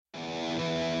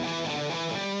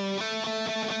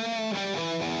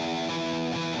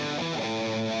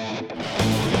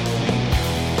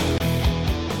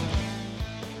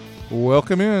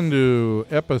Welcome into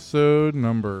episode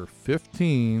number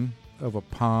 15 of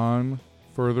Upon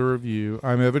Further Review.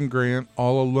 I'm Evan Grant,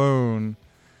 all alone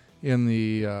in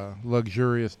the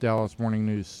luxurious Dallas Morning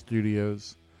News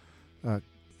studios,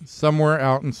 somewhere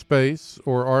out in space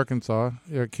or Arkansas.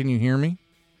 Can you hear me?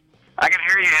 I can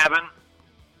hear you, Evan.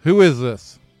 Who is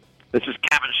this? This is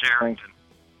Kevin Sherrington.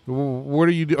 What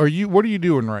are you? What are you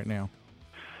doing right now?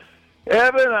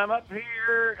 Evan, I'm up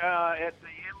here at the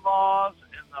in-laws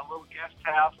in the little guest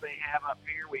house they have up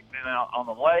here. We've been out on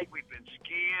the lake. We've been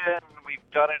skiing. We've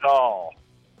done it all.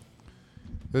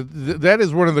 That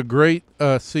is one of the great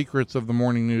secrets of the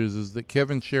morning news, is that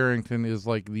Kevin Sherrington is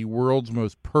like the world's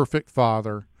most perfect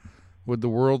father with the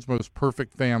world's most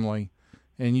perfect family,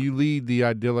 and you lead the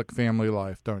idyllic family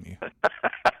life, don't you?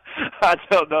 I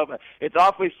don't know, but it's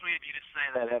awfully sweet of you to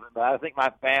say that, Evan, but I think my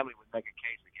family would make a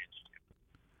case against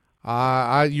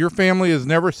you. Your family has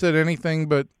never said anything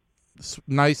but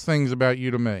nice things about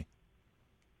you to me.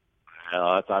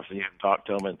 Well, that's obviously you haven't talked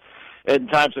to them in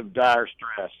times of dire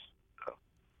stress. So.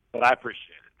 But I appreciate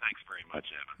it. Thanks very much,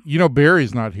 Evan. You know,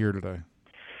 Barry's not here today.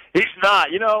 He's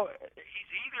not. You know,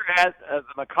 he's either at the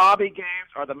Maccabi games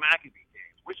or the Maccabee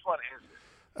games. Which one is it?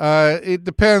 It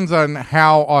depends on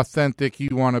how authentic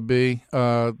you want to be.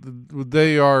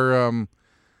 They are.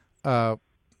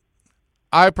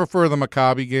 I prefer the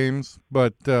Maccabi games,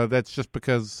 but that's just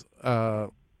because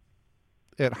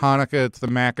at Hanukkah it's the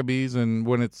Maccabees, and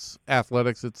when it's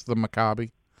athletics, it's the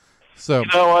Maccabi. So you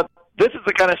know what? This is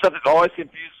the kind of stuff that always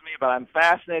confuses me, but I'm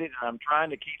fascinated and I'm trying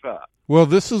to keep up. Well,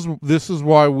 this is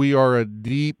why we are a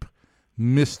deep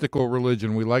mystical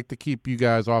religion. We like to keep you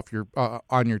guys off your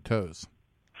on your toes.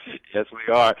 Yes,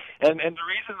 we are, and the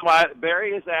reason why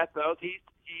Barry is at those, he's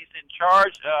in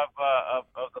charge of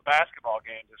the basketball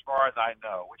games, as far as I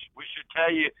know, which should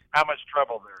tell you how much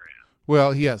trouble there is.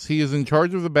 Well, yes, he is in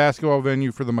charge of the basketball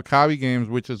venue for the Maccabi games,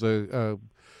 which is a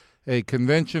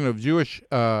convention of Jewish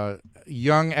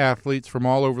young athletes from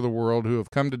all over the world who have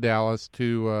come to Dallas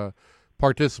to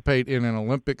participate in an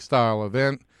Olympic-style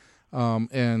event.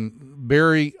 And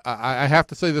Barry, I have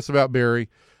to say this about Barry,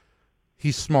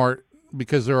 he's smart,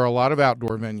 because there are a lot of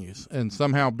outdoor venues, and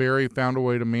somehow Barry found a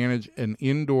way to manage an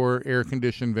indoor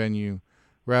air-conditioned venue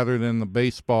rather than the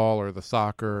baseball or the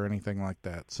soccer or anything like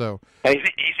that. So he's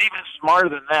even smarter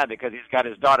than that, because he's got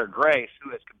his daughter Grace, who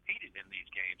has competed in these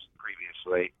games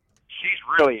previously. She's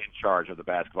really in charge of the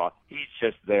basketball. He's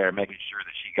just there making sure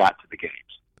that she got to the games.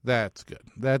 That's good.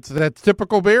 That's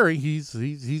typical Barry.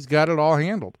 He's got it all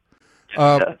handled.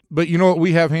 But you know what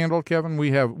we have handled, Kevin?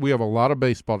 We have a lot of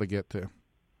baseball to get to.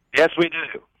 Yes, we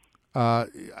do.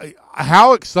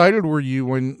 How excited were you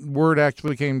when word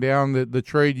actually came down that the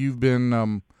trade you've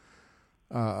been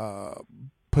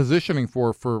positioning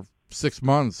for 6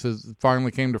 months has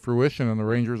finally came to fruition, and the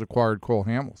Rangers acquired Cole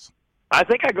Hamels? I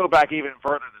think I go back even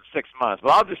further than 6 months,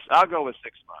 but I'll go with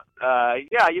 6 months.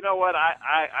 Yeah, you know what?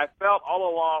 I felt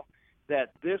all along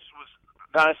that this was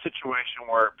not a situation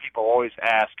where people always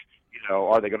ask, you know,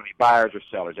 are they going to be buyers or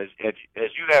sellers? As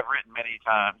you have written many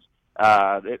times,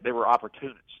 they were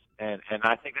opportunists, and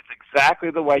I think that's exactly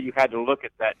the way you had to look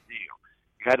at that deal.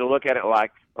 You had to look at it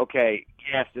like, okay,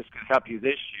 yes, this could help you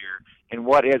this year in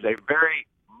what is a very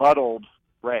muddled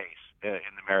race in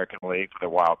the American League for the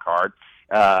wild card,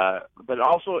 but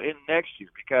also in next year,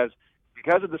 because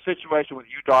of the situation with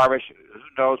Yu Darvish, who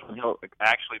knows when he'll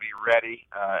actually be ready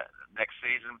next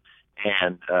season,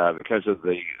 and because of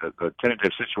the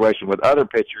tentative situation with other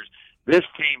pitchers, this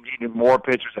team needed more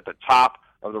pitchers at the top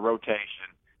of the rotation,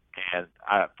 and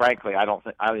frankly, I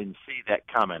didn't see that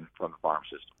coming from the farm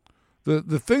system.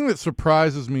 The thing that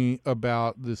surprises me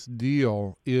about this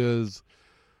deal is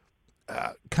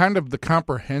kind of the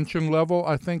comprehension level,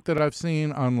 I think, that I've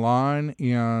seen online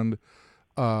and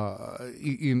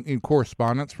in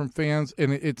correspondence from fans,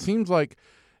 and it seems like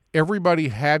everybody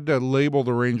had to label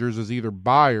the Rangers as either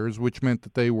buyers, which meant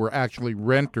that they were actually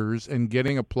renters and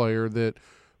getting a player that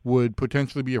would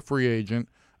potentially be a free agent,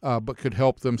 but could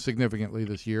help them significantly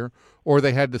this year, or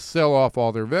they had to sell off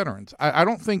all their veterans. I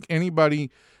don't think anybody,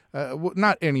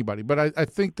 not anybody, but I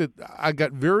think that I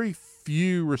got very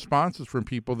few responses from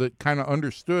people that kind of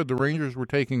understood the Rangers were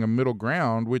taking a middle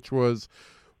ground, which was,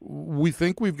 we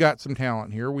think we've got some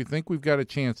talent here. We think we've got a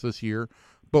chance this year,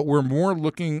 but we're more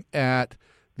looking at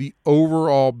the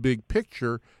overall big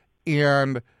picture,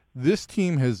 and this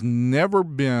team has never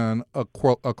been a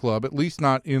club, at least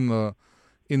not in the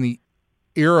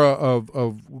era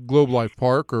of Globe Life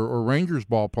Park or Rangers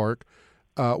Ballpark,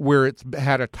 where it's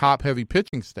had a top-heavy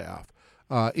pitching staff.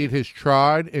 It has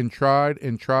tried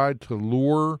to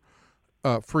lure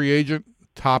free agent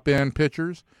top-end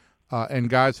pitchers. and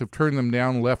guys have turned them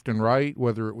down left and right,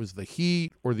 whether it was the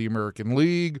Heat or the American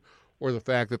League or the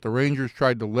fact that the Rangers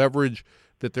tried to leverage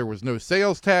that there was no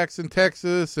sales tax in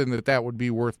Texas and that would be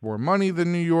worth more money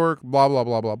than New York, blah, blah,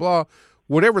 blah, blah, blah.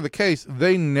 Whatever the case,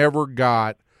 they never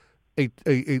got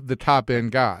the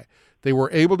top-end guy. They were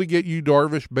able to get Yu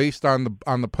Darvish based on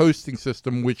the posting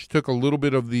system, which took a little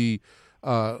bit of the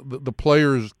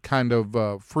players' kind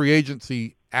of free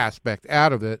agency aspect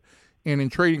out of it. And in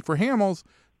trading for Hamels,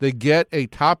 they get a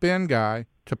top-end guy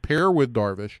to pair with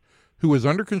Darvish, who is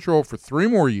under control for 3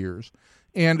 more years.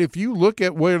 And if you look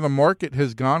at where the market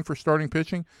has gone for starting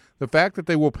pitching, the fact that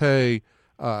they will pay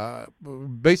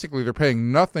basically they're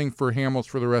paying nothing for Hamels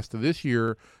for the rest of this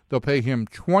year. They'll pay him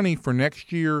 $20 for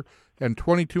next year and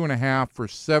 $22.5 for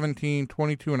 17,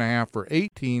 $22.5 for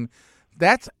 18.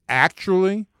 That's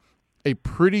actually a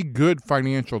pretty good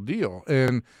financial deal.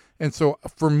 And so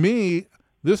for me,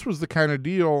 this was the kind of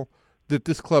deal that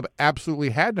this club absolutely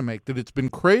had to make, that it's been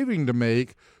craving to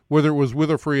make, whether it was with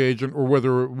a free agent or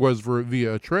whether it was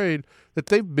via a trade, that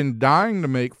they've been dying to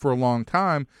make for a long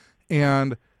time.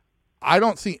 And I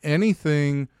don't see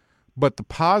anything but the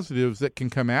positives that can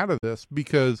come out of this,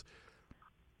 because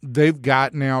they've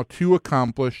got now 2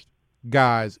 accomplished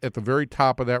guys at the very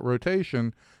top of that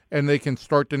rotation, and they can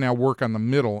start to now work on the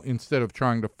middle instead of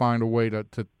trying to find a way to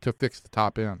fix the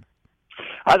top end.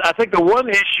 I think the one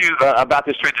issue about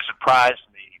this trade that surprised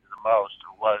me the most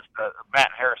was Matt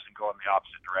Harrison going the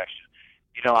opposite direction.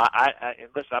 You know,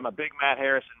 listen, I'm a big Matt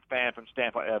Harrison fan from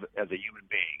standpoint as a human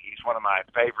being. He's one of my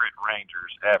favorite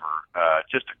Rangers ever.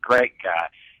 Just a great guy.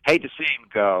 Hate to see him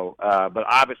go, but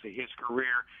obviously his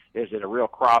career is at a real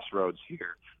crossroads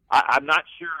here. I'm not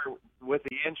sure with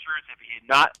the insurance, if he had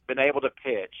not been able to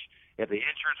pitch, if the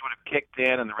insurance would have kicked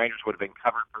in and the Rangers would have been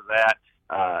covered for that.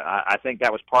 I think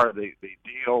that was part of the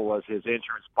deal, was his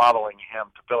insurance following him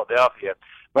to Philadelphia.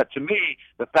 But to me,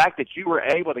 the fact that you were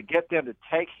able to get them to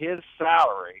take his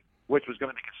salary, which was going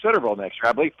to be considerable next year,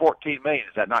 I believe $14 million.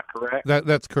 Is that not correct?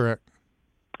 That's correct.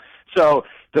 So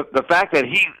the fact that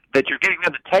you're getting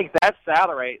them to take that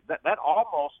salary, that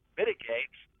almost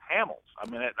mitigates Hamels. I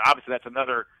mean, obviously that's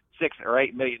another $6 or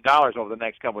 $8 million over the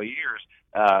next couple of years.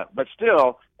 But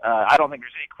still, I don't think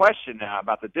there's any question now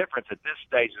about the difference at this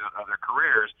stage of their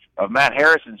careers of Matt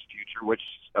Harrison's future, which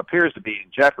appears to be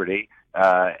in jeopardy,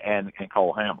 and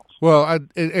Cole Hamels. Well,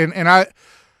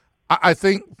 I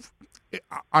think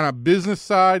on a business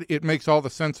side, it makes all the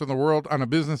sense in the world. On a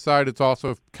business side, it's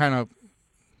also kind of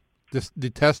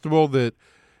detestable that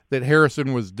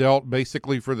Harrison was dealt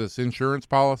basically for this insurance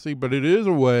policy, but it is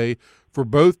a way for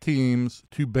both teams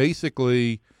to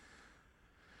basically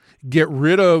get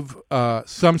rid of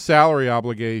some salary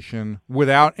obligation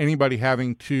without anybody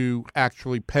having to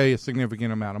actually pay a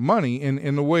significant amount of money.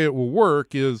 And the way it will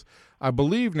work is, I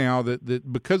believe now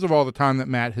that because of all the time that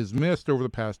Matt has missed over the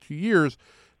past 2 years,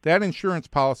 that insurance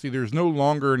policy, there's no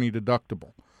longer any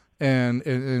deductible.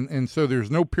 And so there's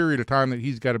no period of time that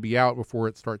he's got to be out before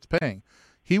it starts paying.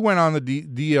 He went on the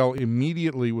DL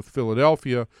immediately with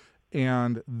Philadelphia,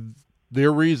 and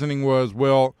their reasoning was,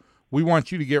 well, we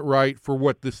want you to get right for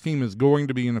what this team is going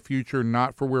to be in the future,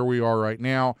 not for where we are right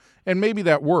now. And maybe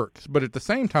that works, but at the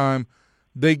same time,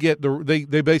 they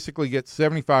basically get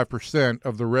 75%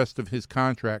 of the rest of his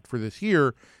contract for this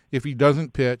year. If he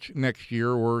doesn't pitch next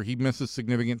year or he misses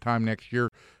significant time next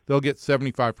year, they'll get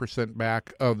 75%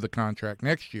 back of the contract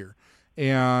next year.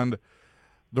 And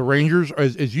the Rangers,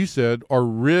 as you said, are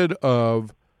rid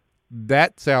of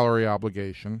that salary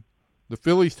obligation. The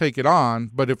Phillies take it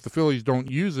on, but if the Phillies don't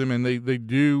use him and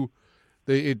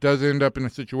it does end up in a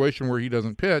situation where he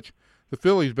doesn't pitch, the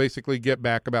Phillies basically get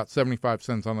back about 75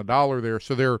 cents on the dollar there.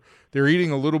 So they're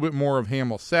eating a little bit more of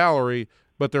Hamels' salary,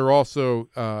 but they're also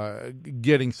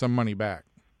getting some money back.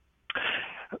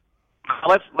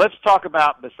 Let's talk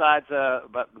about, besides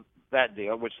that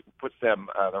deal, which puts them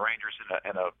the Rangers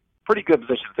in a pretty good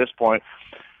position at this point.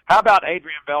 How about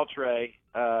Adrian Beltre,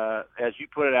 as you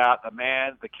put it out,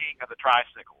 the king of the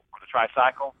tricycle, or the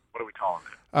tricycle? What are we calling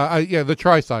it? Yeah, the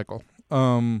tricycle.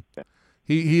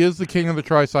 He is the king of the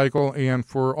tricycle, and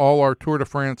for all our Tour de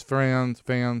France fans,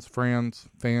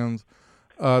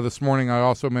 this morning I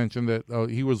also mentioned that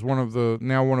he was one of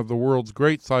the world's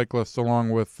great cyclists,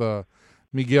 along with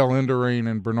Miguel Indurain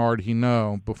and Bernard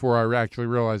Hinault, before I actually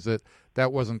realized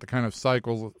that wasn't the kind of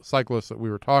cyclist that we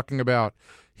were talking about.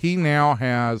 He now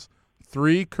has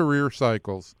 3 career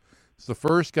cycles. He's the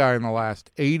first guy in the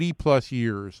last 80-plus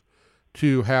years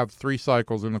to have 3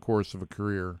 cycles in the course of a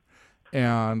career.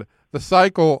 And the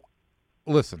cycle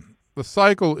is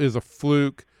a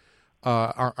fluke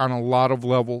on a lot of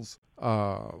levels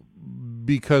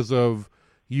because of,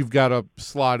 you've got to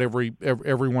slot every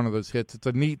one of those hits. It's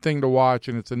a neat thing to watch,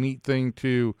 and it's a neat thing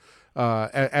to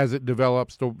as it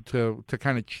develops to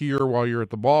kind of cheer while you're at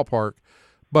the ballpark.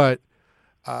 But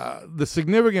the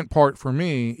significant part for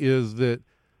me is that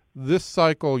this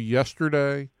cycle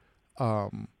yesterday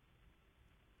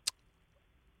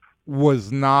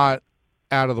was not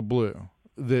out of the blue.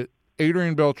 That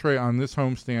Adrian Beltre on this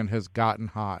homestand has gotten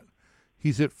hot.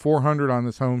 He's hit 400 on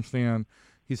this homestand.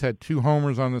 He's had 2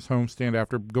 homers on this homestand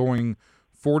after going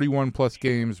 41-plus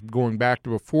games, going back to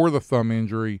before the thumb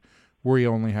injury where he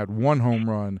only had 1 home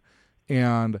run.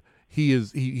 And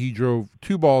he drove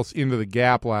 2 balls into the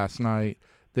gap last night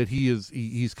that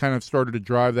he's kind of started to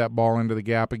drive that ball into the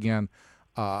gap again.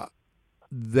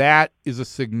 That is a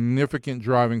significant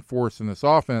driving force in this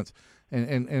offense.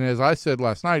 And as I said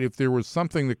last night, if there was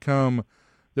something to come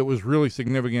that was really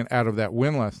significant out of that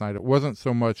win last night, it wasn't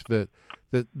so much that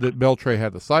Beltre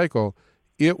had the cycle.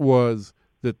 It was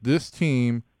that this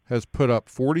team has put up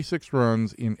 46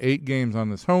 runs in 8 games on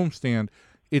this homestand.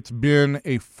 It's been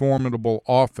a formidable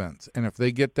offense. And if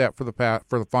they get that for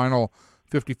the final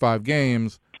 55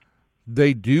 games,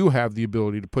 they do have the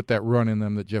ability to put that run in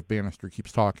them that Jeff Bannister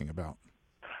keeps talking about.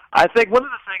 I think one of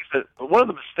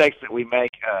the mistakes that we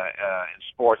make in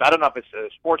sports, I don't know if it's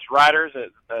sports writers in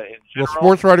general. Well,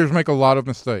 sports writers make a lot of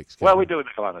mistakes, Kevin. Well, we do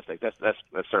make a lot of mistakes. That's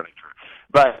certainly true.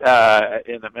 But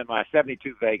in my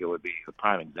 72 Vega would be the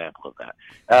prime example of that.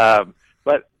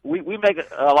 But we make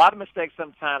a lot of mistakes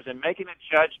sometimes in making a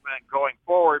judgment going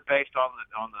forward based on the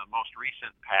most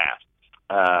recent past.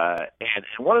 And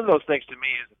one of those things to me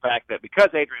is the fact that because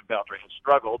Adrian Beltre has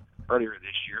struggled earlier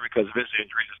this year because of his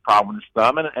injuries, his problem with his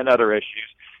thumb, and other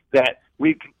issues, that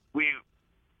we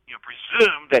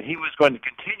presumed that he was going to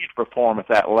continue to perform at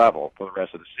that level for the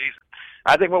rest of the season.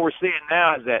 I think what we're seeing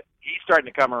now is that he's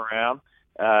starting to come around.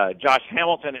 Josh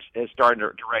Hamilton is starting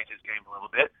to raise his game a little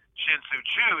bit. Shin-Soo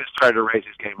Choo is starting to raise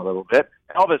his game a little bit.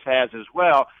 Elvis has as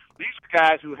well. These are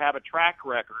guys who have a track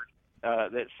record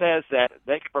that says that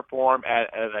they can perform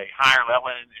at a higher level,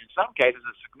 and in some cases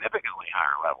a significantly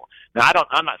higher level. Now,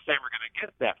 I'm not saying we're going to get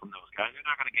that from those guys. You're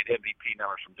not going to get MVP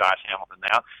numbers from Josh Hamilton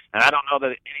now, and I don't know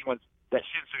that that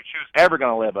Shin-Soo Choo is ever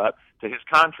going to live up to his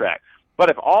contract. But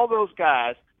if all those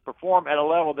guys perform at a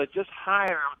level that's just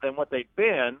higher than what they've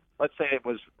been, let's say it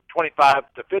was 25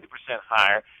 to 50%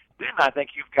 higher, then I think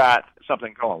you've got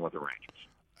something going with the Rangers.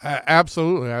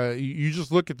 Absolutely. You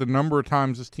just look at the number of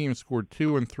times this team scored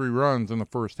 2 and 3 runs in the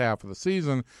first half of the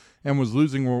season and was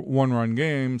losing 1-run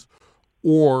games,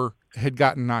 or had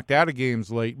gotten knocked out of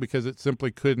games late because it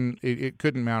simply couldn't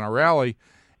mount a rally,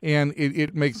 and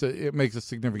it makes a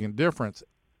significant difference.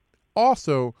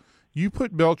 Also, you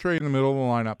put Beltre in the middle of the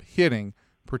lineup hitting,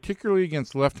 particularly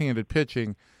against left-handed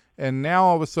pitching, and now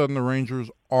all of a sudden the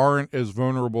Rangers aren't as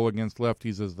vulnerable against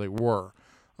lefties as they were.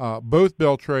 Both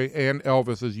Beltre and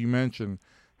Elvis, as you mentioned,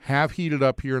 have heated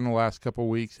up here in the last couple of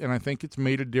weeks, and I think it's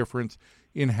made a difference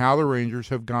in how the Rangers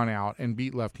have gone out and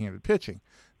beat left-handed pitching.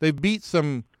 They've beat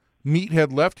some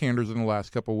meathead left-handers in the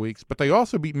last couple of weeks, but they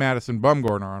also beat Madison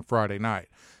Bumgarner on Friday night.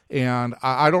 And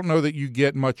I don't know that you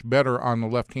get much better on the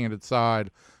left-handed side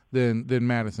than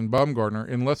Madison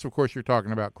Bumgarner, unless, of course, you're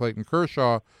talking about Clayton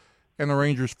Kershaw, and the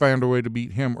Rangers found a way to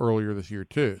beat him earlier this year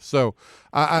too. So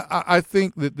I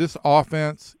think that this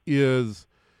offense is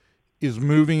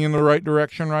moving in the right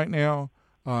direction right now,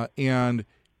 and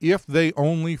if they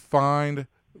only find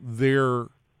their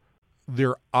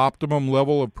optimum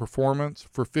level of performance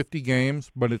for 50 games,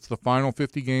 but it's the final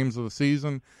 50 games of the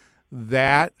season,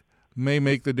 that may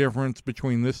make the difference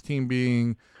between this team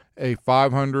being a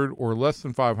 500 or less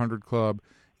than 500 club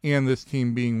and this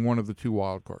team being one of the 2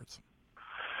 wild cards.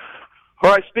 All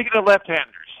right, speaking of left-handers,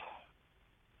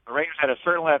 the Rangers had a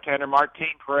certain left-hander, Martin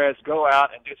Perez, go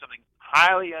out and do something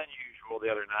highly unusual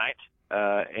the other night,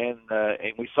 and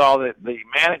we saw that the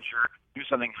manager do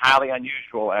something highly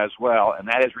unusual as well, and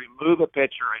that is remove a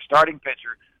starting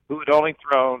pitcher, who had only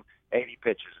thrown 80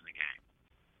 pitches in the game.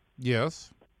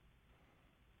 Yes.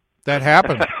 That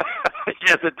happened.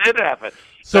 Yes, it did happen.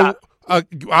 So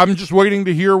I'm just waiting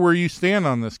to hear where you stand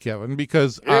on this, Kevin,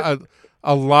 because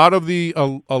a lot of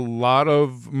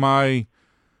my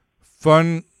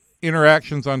fun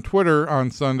interactions on Twitter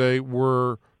on Sunday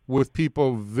were with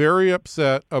people very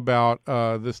upset about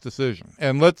this decision.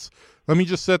 And let me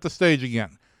just set the stage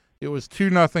again. It was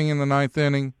 2-0 in the 9th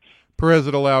inning. Perez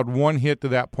had allowed 1 hit to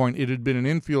that point. It had been an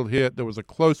infield hit. There was a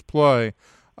close play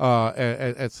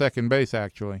at second base,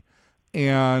 actually.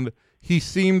 And he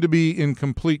seemed to be in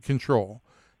complete control.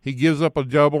 He gives up a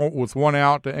double with 1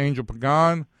 out to Angel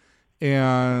Pagan,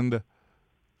 and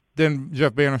then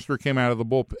Jeff Banister came out of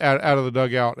the out of the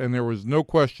dugout, and there was no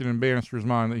question in Bannister's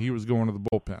mind that he was going to the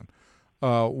bullpen.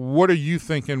 What are you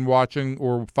thinking, watching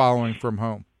or following from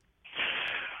home?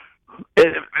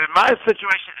 In my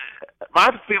situation, my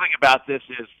feeling about this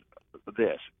is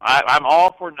this. I'm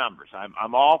all for numbers.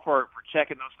 I'm all for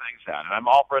checking those things out, and I'm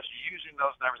all for us using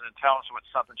those numbers and telling us what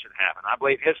something should happen. I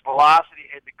believe his velocity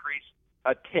had decreased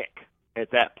a tick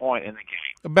at that point in the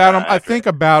game. I think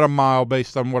about a mile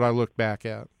based on what I look back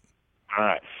at. All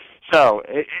right. So,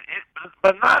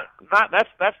 but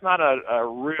that's not a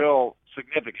real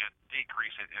significant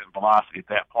decrease in velocity at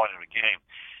that point in the game.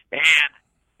 And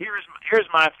here's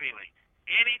my feeling.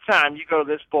 Anytime you go to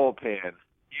this bullpen,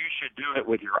 you should do it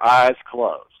with your eyes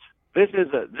closed. This is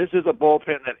a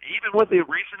bullpen that, even with the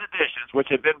recent additions, which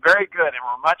have been very good and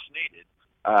were much needed,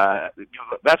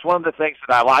 that's one of the things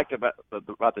that I liked about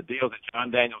the deals that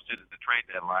John Daniels did at the trade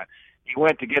deadline. He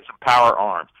went to get some power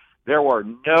arms. There were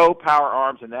no power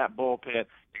arms in that bullpen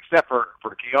except for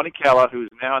Keone Kela, who's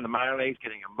now in the minor leagues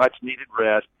getting a much-needed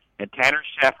rest, and Tanner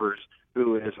Sheffers,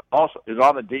 who is on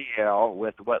the DL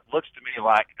with what looks to me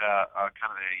like kind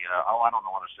of I don't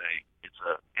know what to say. It's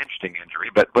an interesting injury,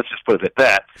 but let's just put it at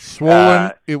that.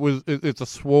 Swollen. It's a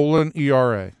swollen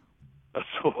ERA. A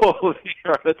swollen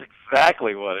ERA. That's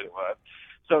exactly what it was.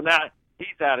 So now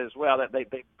he's out as well. That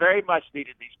they very much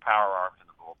needed these power arms in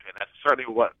the bullpen. That's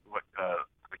certainly what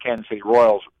the Kansas City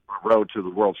Royals rode to the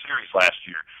World Series last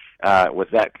year with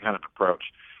that kind of approach.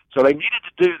 So they needed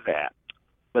to do that.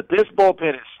 But this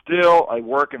bullpen is still a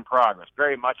work in progress,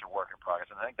 very much a work in progress,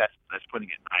 and I think that's putting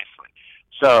it nicely.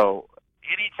 So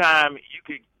anytime you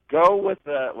could go with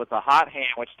a hot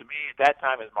hand, which to me at that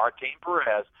time is Martin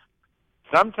Perez,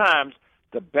 sometimes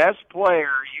the best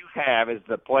player you have is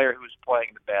the player who's playing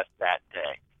the best that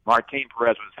day. Martin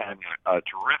Perez was having a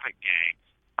terrific game.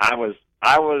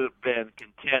 I would have been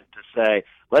content to say,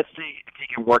 let's see if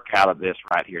he can work out of this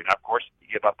right here. Now, of course, you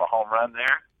give up a home run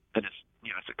there, then it's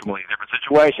a completely different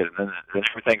situation, and then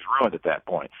everything's ruined at that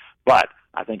point. But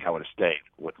I think I would have stayed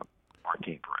with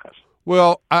Martin Perez.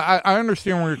 Well, I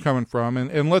understand where you're coming from,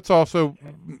 and let's also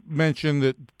mention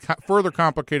that further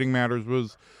complicating matters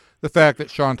was the fact that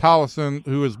Sean Tollison,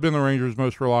 who has been the Rangers'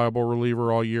 most reliable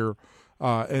reliever all year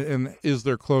and is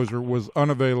their closer, was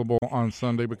unavailable on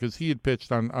Sunday because he had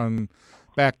pitched on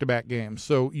back-to-back games.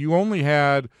 So you only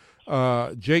had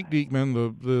Jake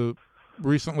Diekman, the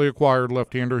recently acquired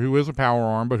left-hander who is a power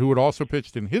arm, but who had also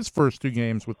pitched in his first 2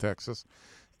 games with Texas,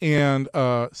 and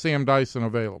Sam Dyson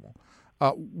available.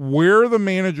 Where the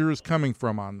manager is coming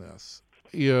from on this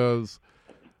is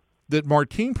that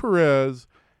Martin Perez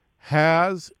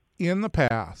has in the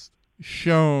past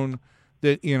shown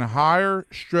that in higher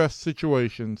stress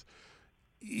situations,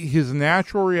 his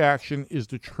natural reaction is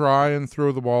to try and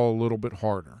throw the ball a little bit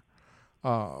harder.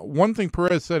 One thing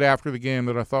Perez said after the game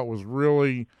that I thought was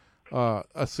really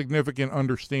a significant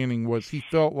understanding was he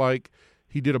felt like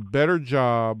he did a better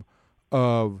job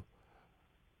of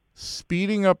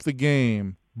speeding up the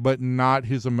game, but not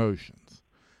his emotions.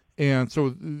 And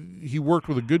so he worked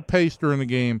with a good pace during the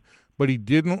game, but he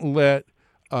didn't let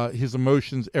his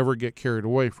emotions ever get carried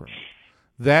away from him.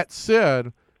 That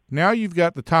said, now you've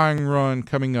got the tying run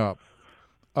coming up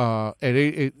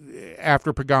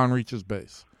after Pagan reaches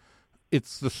base.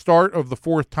 It's the start of the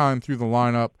 4th time through the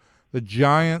lineup. The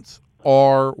Giants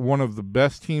are one of the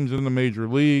best teams in the major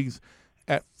leagues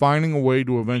at finding a way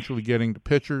to eventually getting to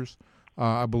pitchers.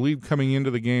 I believe coming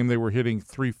into the game they were hitting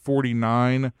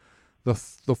 349 the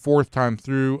 4th time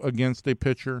through against a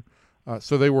pitcher.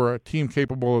 So they were a team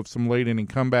capable of some late-inning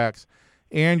comebacks.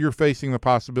 And you're facing the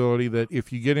possibility that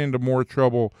if you get into more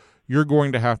trouble, you're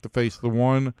going to have to face the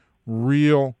one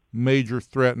real major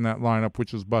threat in that lineup,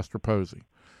 which is Buster Posey.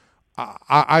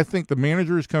 I think the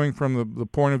manager is coming from the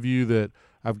point of view that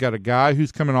I've got a guy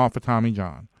who's coming off of Tommy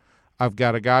John. I've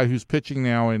got a guy who's pitching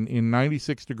now in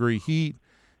 96-degree heat,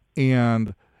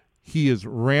 and he is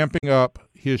ramping up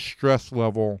his stress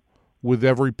level with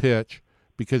every pitch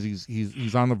because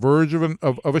he's on the verge of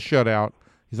a shutout.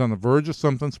 He's on the verge of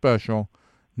something special.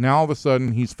 Now all of a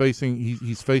sudden he's facing the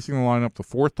lineup the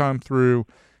 4th time through,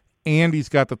 and he's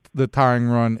got the tying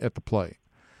run at the plate.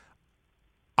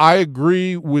 I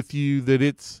agree with you that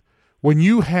it's when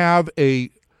you have a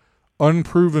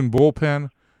unproven bullpen,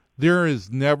 there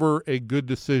is never a good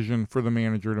decision for the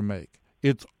manager to make.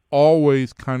 It's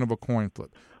always kind of a coin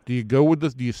flip. Do you go with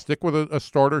this? Do you stick with a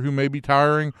starter who may be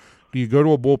tiring? Do you go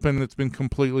to a bullpen that's been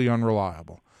completely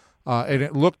unreliable? And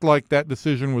it looked like that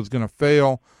decision was going to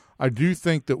fail. I do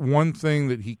think that one thing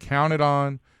that he counted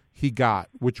on, he got,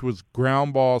 which was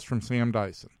ground balls from Sam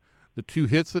Dyson. The 2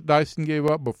 hits that Dyson gave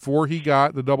up before he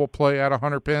got the double play out of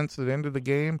Hunter Pence at the end of the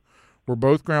game were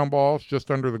both ground balls just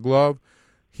under the glove.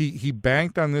 He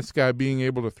banked on this guy being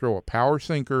able to throw a power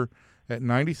sinker at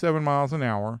 97 miles an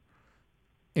hour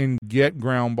and get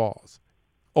ground balls.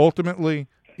 Ultimately,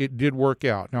 it did work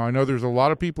out. Now, I know there's a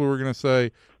lot of people who are going to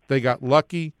say they got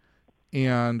lucky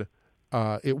and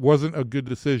it wasn't a good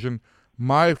decision.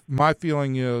 My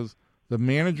feeling is the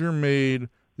manager made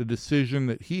the decision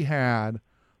that he had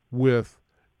with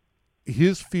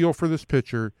his feel for this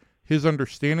pitcher, his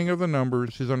understanding of the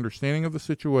numbers, his understanding of the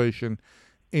situation,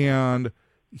 and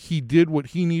he did what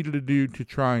he needed to do to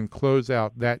try and close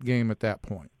out that game at that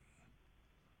point.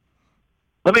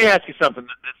 Let me ask you something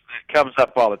that comes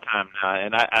up all the time now,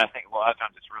 and I think a lot of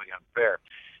times it's really unfair,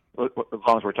 as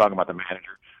long as we're talking about the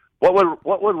manager.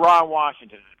 What would Ron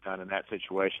Washington have done in that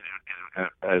situation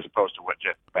as opposed to what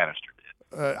Jeff Bannister did?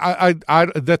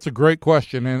 That's a great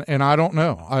question, and I don't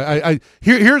know.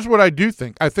 Here's what I do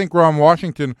think. I think Ron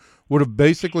Washington would have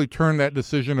basically turned that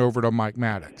decision over to Mike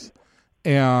Maddox,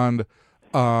 and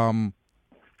I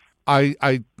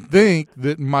think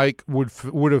that Mike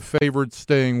would have favored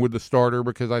staying with the starter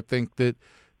because I think that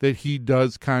he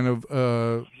does kind of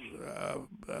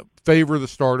favor the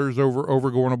starters over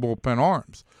going to bullpen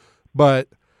arms. But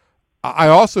I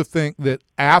also think that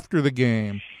after the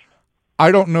game,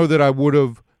 I don't know that I would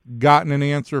have gotten an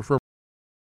answer from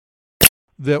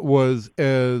that was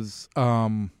as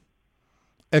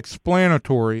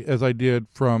explanatory as I did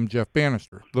from Jeff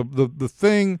Bannister. The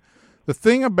thing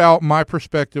about my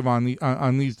perspective on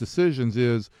these decisions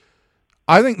is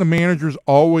I think the managers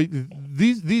always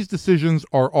these decisions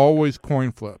are always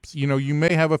coin flips. You know, you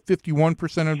may have a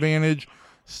 51% advantage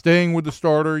staying with the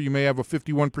starter, you may have a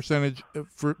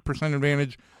 51%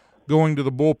 advantage going to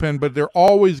the bullpen, but they're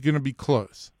always going to be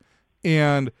close.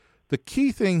 And the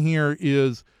key thing here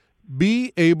is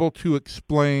be able to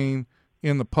explain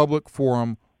in the public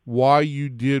forum why you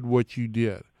did what you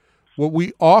did. What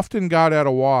we often got out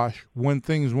of Wash when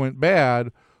things went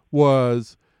bad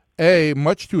was, A,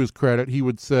 much to his credit, he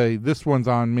would say, this one's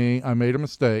on me, I made a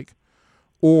mistake.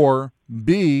 Or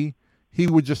B, he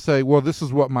would just say, well, this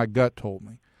is what my gut told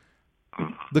me.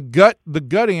 The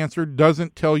gut answer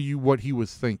doesn't tell you what he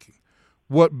was thinking.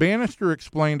 What Banister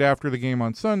explained after the game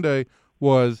on Sunday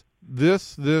was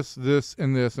this,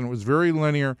 and this, and it was very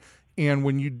linear. And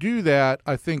when you do that,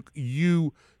 I think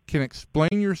you can explain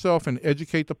yourself and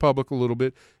educate the public a little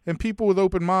bit. And people with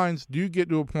open minds do get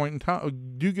to a point in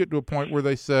time, where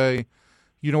they say,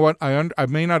 you know what, I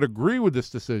may not agree with this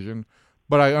decision,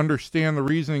 but I understand the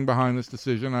reasoning behind this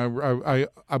decision.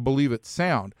 I believe it's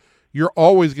sound. You're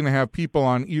always going to have people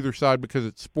on either side because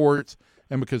it's sports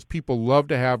and because people love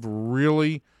to have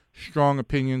really strong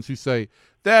opinions who say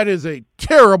that is a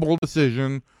terrible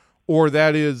decision or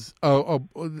that is a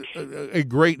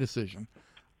great decision.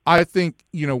 I think,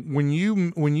 you know, when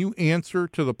you answer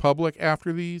to the public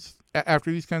after these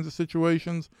kinds of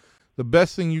situations, the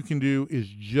best thing you can do is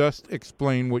just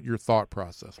explain what your thought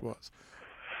process was.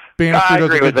 Bannister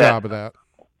does a good job of that.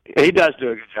 He does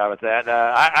do a good job at that.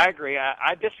 I agree.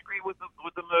 I disagree with the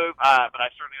move, but I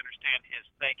certainly understand his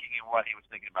thinking and what he was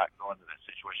thinking about going into that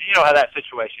situation. You know how that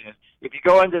situation is. If you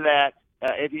go into that,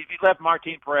 if you left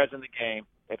Martin Perez in the game,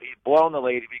 if he'd blown the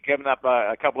lead, if he'd given up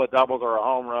a couple of doubles or a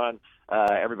home run,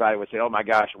 everybody would say, "Oh my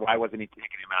gosh, why wasn't he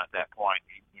taking him out at that point?"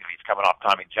 He's coming off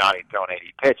Tommy John, he's throwing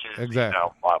 80 pitches, exactly.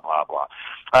 Blah blah blah.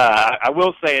 I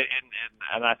will say,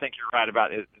 and I think you're right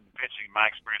about it. Pitching, my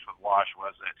experience with Wash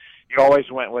was that you always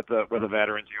went with the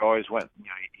veterans. You always went,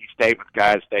 he stayed with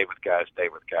guys,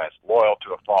 loyal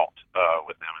to a fault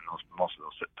with them in most of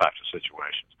those types of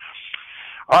situations.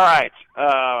 All right,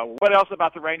 what else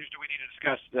about the Rangers do we need to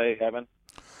discuss today, Evan?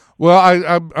 Well,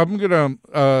 I'm gonna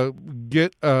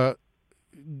get.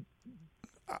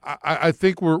 I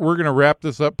think we're gonna wrap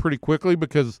this up pretty quickly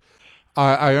because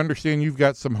I understand you've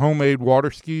got some homemade water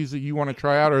skis that you want to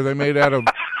try out. Are they made out of?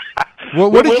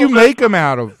 What did you make them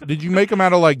out of? Did you make them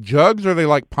out of like jugs? Or are they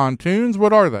like pontoons?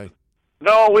 What are they?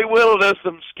 No, we whittled us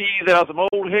some skis out of some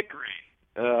old hickory.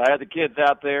 I had the kids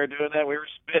out there doing that. We were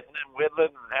spitting and whittling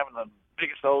and having the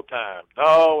biggest old time.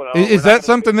 No, is that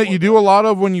something that you do a lot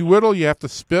of when you whittle? You have to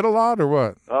spit a lot, or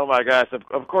what? Oh my gosh!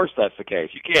 Of course that's the case.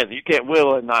 You can't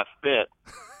whittle and not spit.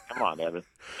 Come on, Evan.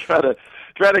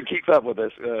 Try to keep up with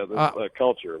this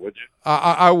culture, would you?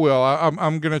 I will.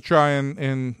 I'm going to try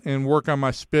and work on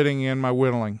my spitting and my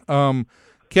whittling.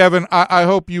 Kevin, I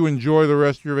hope you enjoy the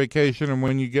rest of your vacation, and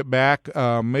when you get back,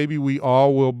 maybe we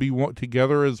all will be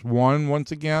together as one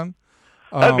once again.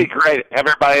 That'd be great. Have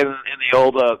everybody in the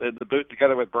old in the booth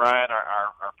together with Brian,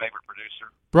 our favorite producer.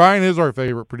 Brian is our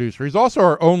favorite producer. He's also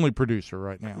our only producer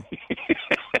right now.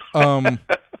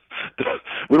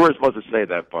 We weren't supposed to say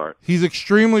that part. He's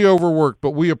extremely overworked,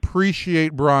 but we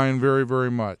appreciate Brian very,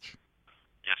 very much.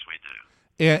 Yes, we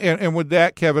do. And with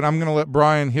that, Kevin, I'm going to let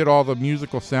Brian hit all the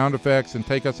musical sound effects and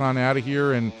take us on out of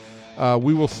here, and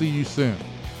we will see you soon.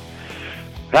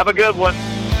 Have a good one.